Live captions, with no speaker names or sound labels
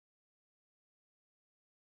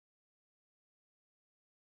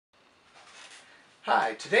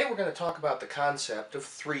Hi, today we're going to talk about the concept of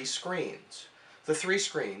three screens. The three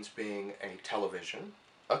screens being a television,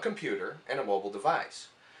 a computer, and a mobile device.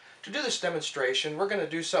 To do this demonstration, we're going to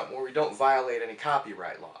do something where we don't violate any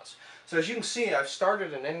copyright laws. So as you can see, I've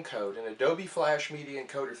started an encode in Adobe Flash Media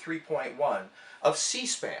Encoder 3.1 of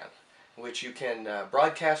C-SPAN, which you can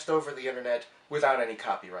broadcast over the internet without any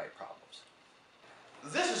copyright problems.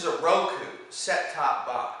 This is a Roku set-top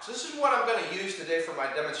box. This is what I'm going to use today for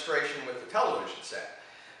my demonstration with the television set.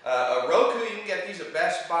 A Roku, you can get these at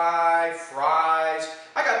Best Buy, Fry's.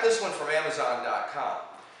 I got this one from Amazon.com.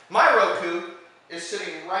 My Roku is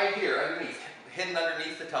sitting right here underneath, hidden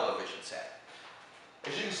underneath the television set.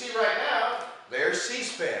 As you can see right now, there's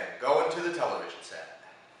C-SPAN going to the television set.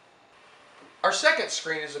 Our second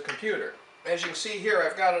screen is a computer. As you can see here,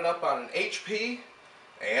 I've got it up on an HP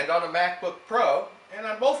and on a MacBook Pro. And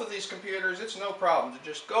on both of these computers, it's no problem to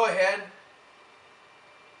just go ahead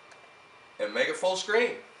and make it full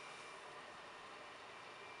screen.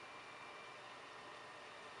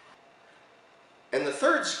 And the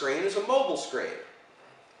third screen is a mobile screen.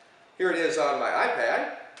 Here it is on my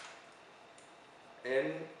iPad,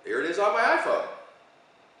 and here it is on my iPhone.